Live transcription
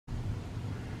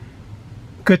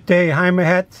Good day,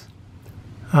 Hammerheads.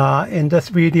 In this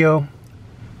video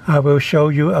I will show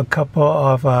you a couple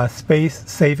of space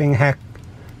saving hacks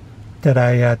that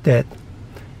I did.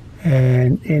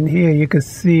 And in here you can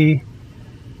see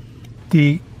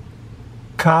the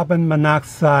carbon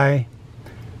monoxide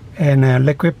and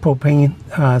liquid propane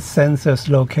sensors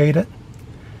located.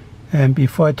 And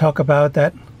before I talk about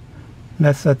that,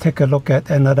 let's take a look at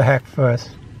another hack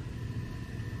first.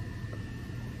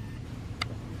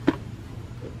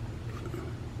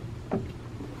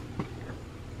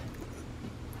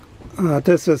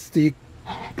 This is the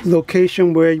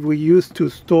location where we used to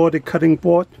store the cutting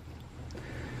board.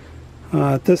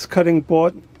 This cutting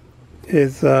board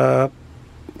is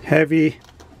heavy,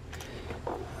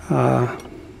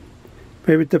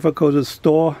 very difficult to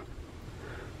store,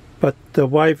 but the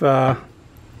wife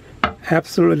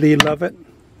absolutely love it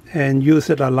and use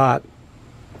it a lot.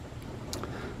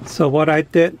 So what I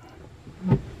did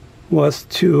was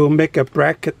to make a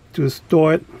bracket to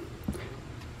store it,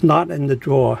 not in the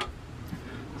drawer.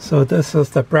 So this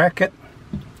is the bracket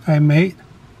I made,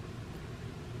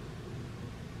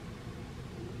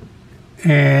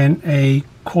 and a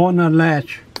corner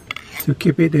latch to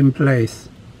keep it in place.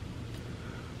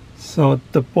 So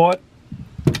the board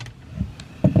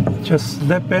just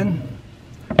slip in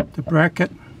the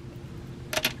bracket,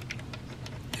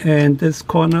 and this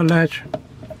corner latch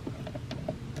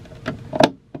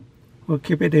will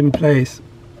keep it in place.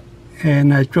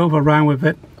 And I drove around with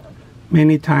it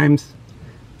many times.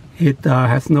 It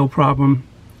has no problem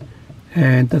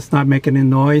and does not make any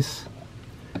noise.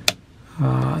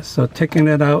 So taking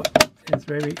it out is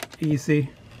very easy.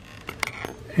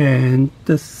 And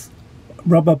this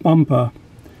rubber bumper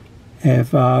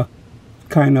have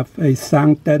kind of a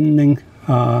sound deadening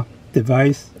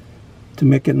device to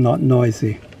make it not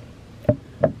noisy.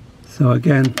 So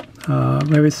again,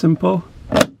 very simple,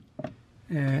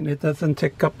 and it doesn't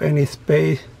take up any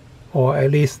space, or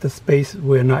at least the space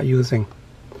we're not using.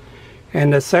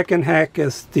 And the second hack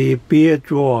is the beer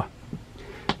drawer.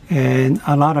 And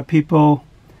a lot of people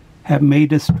have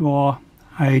made this drawer.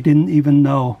 I didn't even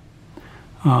know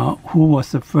who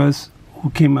was the first who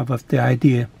came up with the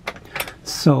idea.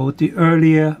 So the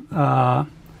earlier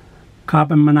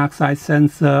carbon monoxide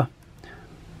sensor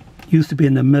used to be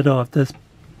in the middle of this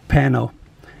panel.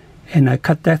 And I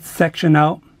cut that section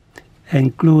out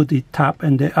and glued the top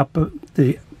and the upper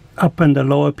and the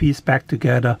lower piece back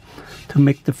together to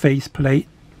make the face plate.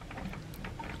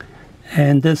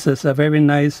 And this is a very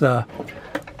nice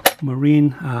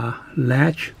marine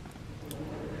latch.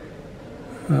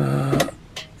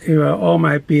 Here are all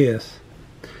my beers,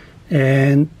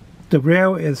 and the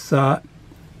rail is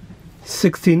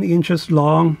 16 inches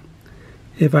long.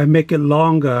 If I make it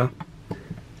longer,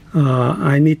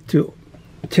 I need to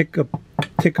take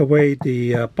away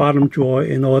the bottom drawer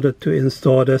in order to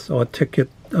install this, or take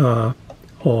it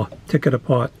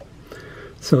apart.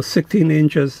 So 16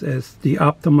 inches is the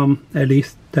optimum, at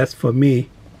least that's for me.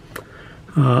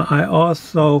 I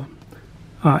also,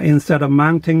 instead of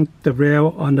mounting the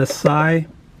rail on the side,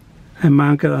 I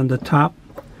mount it on the top.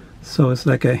 So it's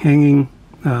like a hanging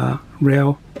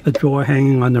rail, a drawer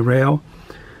hanging on the rail,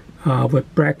 with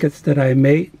brackets that I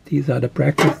made. These are the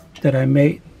brackets that I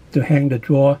made to hang the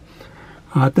drawer.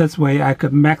 This way I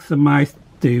could maximize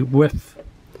the width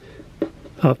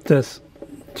of this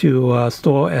to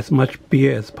store as much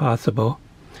beer as possible.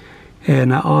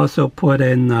 And I also put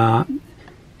in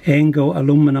angle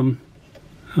aluminum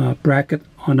bracket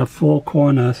on the four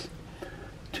corners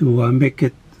to make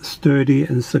it sturdy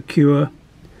and secure.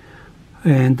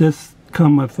 And this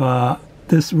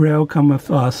rail comes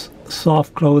with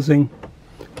soft closing,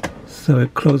 so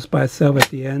it closes by itself at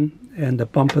the end, and the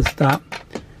bumper stop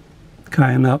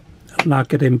kind of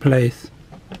lock it in place.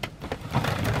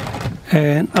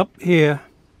 And up here,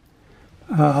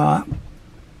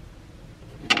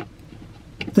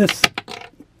 this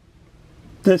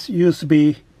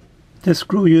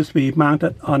screw used to be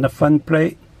mounted on the front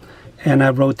plate, and I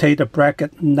rotate the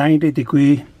bracket 90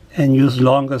 degrees and use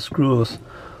longer screws,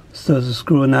 so the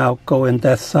screw now go in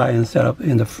that side instead of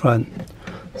in the front.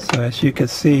 So as you can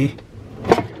see,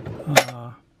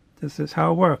 this is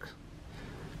how it works.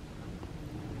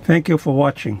 Thank you for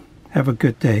watching. Have a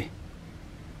good day.